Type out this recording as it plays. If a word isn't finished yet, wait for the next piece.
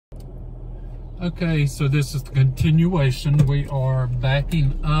Okay, so this is the continuation. We are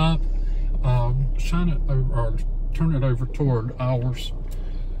backing up, shine it over, or turn it over toward ours.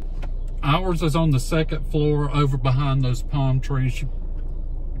 Ours is on the second floor over behind those palm trees.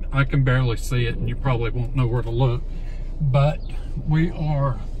 I can barely see it and you probably won't know where to look, but we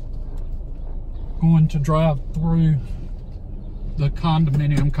are going to drive through the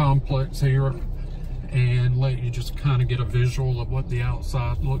condominium complex here and let you just kind of get a visual of what the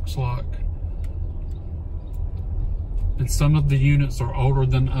outside looks like. And some of the units are older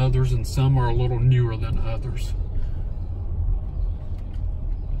than others and some are a little newer than others.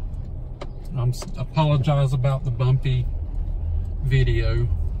 I apologize about the bumpy video.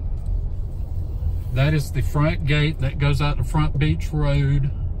 That is the front gate that goes out to Front Beach Road.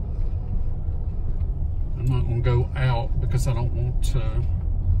 I'm not going to go out because I don't want to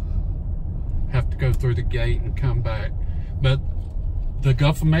have to go through the gate and come back. But the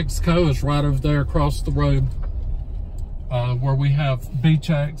Gulf of Mexico is right over there across the road. Where we have beach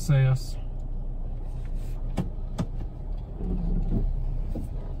access.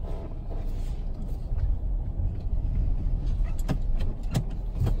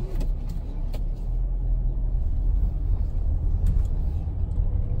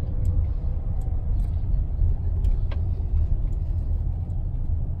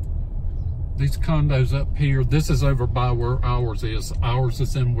 These condos up here, this is over by where ours is. Ours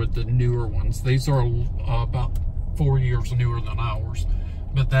is in with the newer ones. These are about 4 years newer than ours,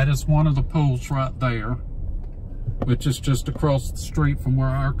 but that is one of the pools right there, which is just across the street from where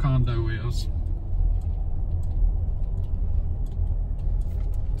our condo is.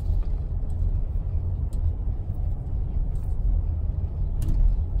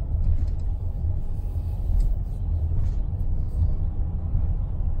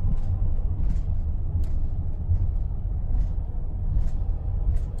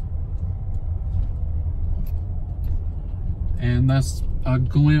 And that's a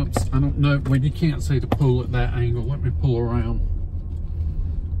glimpse. I don't know, well, you can't see the pool at that angle. Let me pull around.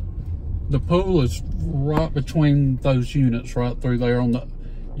 The pool is right between those units right through there on the,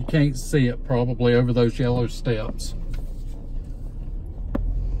 you can't see it probably over those yellow steps.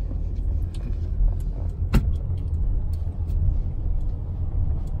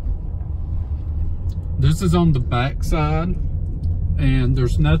 This is on the back side and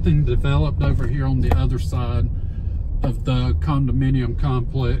there's nothing developed over here on the other side of the condominium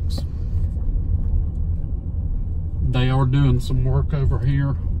complex. They are doing some work over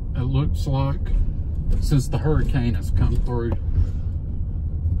here, it looks like, since the hurricane has come through.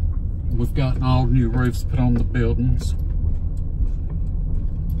 We've gotten all new roofs put on the buildings.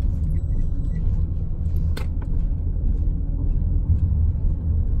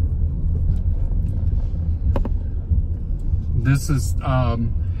 This is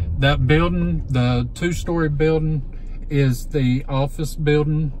that building, the two-story building, is the office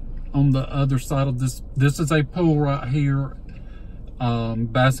building on the other side of this. This is a pool right here,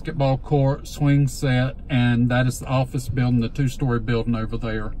 basketball court, swing set, and that is the office building, the two-story building over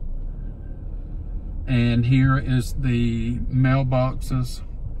there. And here is the mailboxes.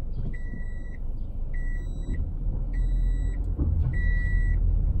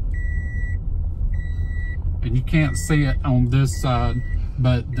 And you can't see it on this side,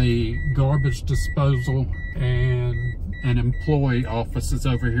 but the garbage disposal and an employee office is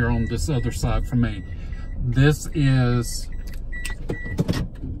over here on this other side for me. This is,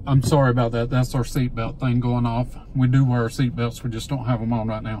 I'm sorry about that, that's our seatbelt thing going off. We do wear our seatbelts, we just don't have them on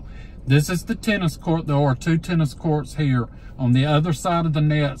right now. This is the tennis court. There are two tennis courts here. On the other side of the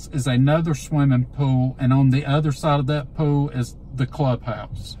nets is another swimming pool, and on the other side of that pool is the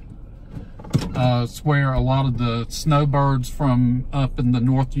clubhouse. It's where a lot of the snowbirds from up in the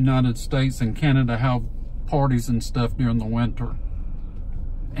North United States and Canada have parties and stuff during the winter.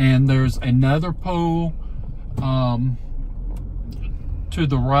 And there's another pool to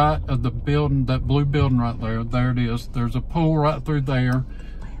the right of the building, that blue building right there. There it is. There's a pool right through there.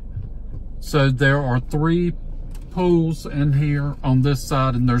 So there are 3 pools in here on this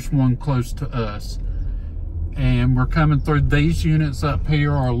side, and there's one close to us. And we're coming through, these units up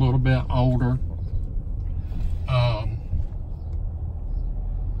here are a little bit older.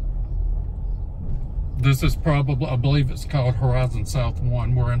 This is probably, I believe it's called Horizon South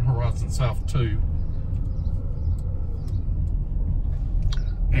 1. We're in Horizon South 2.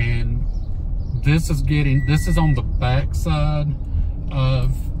 And this is on the back side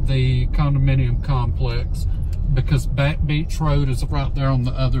of the condominium complex, because Back Beach Road is right there on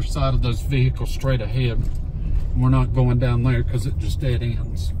the other side of those vehicles straight ahead. We're not going down there because it just dead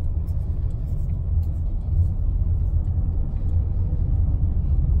ends.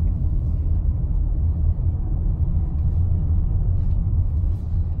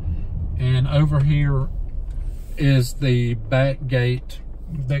 over here is the back gate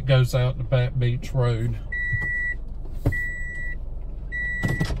that goes out to Back Beach Road.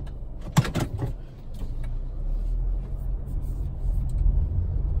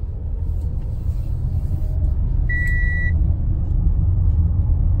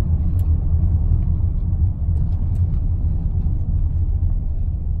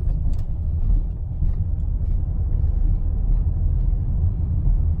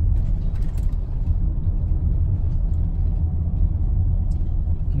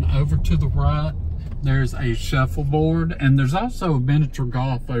 Over to the right, there's a shuffleboard, and there's also a miniature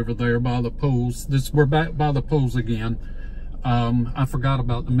golf over there by the pools. We're back by the pools again. I forgot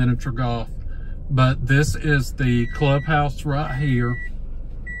about the miniature golf, but this is the clubhouse right here.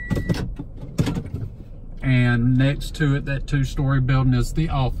 And next to it, that 2-story building is the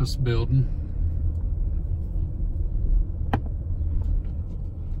office building.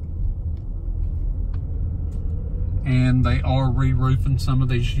 And they are re-roofing some of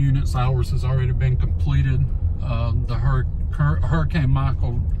these units. Ours has already been completed. The Hurricane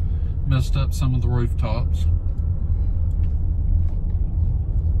Michael messed up some of the rooftops.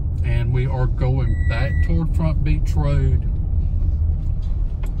 And we are going back toward Front Beach Road.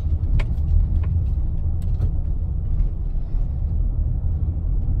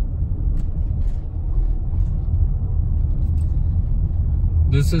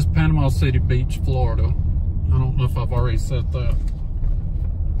 This is Panama City Beach, Florida. I don't know if I've already said that.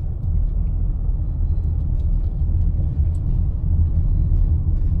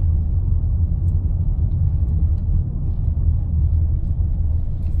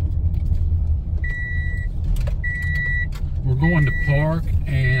 We're going to park,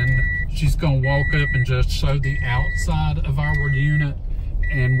 and she's going to walk up and just show the outside of our unit,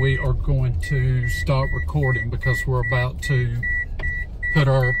 and we are going to stop recording because we're about to put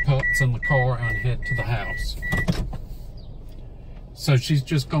our pups in the car and head to the house. So she's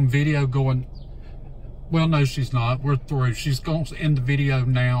just going to video going, well, no, she's not. We're through. She's going to end the video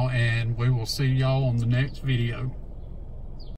now, and we will see y'all on the next video.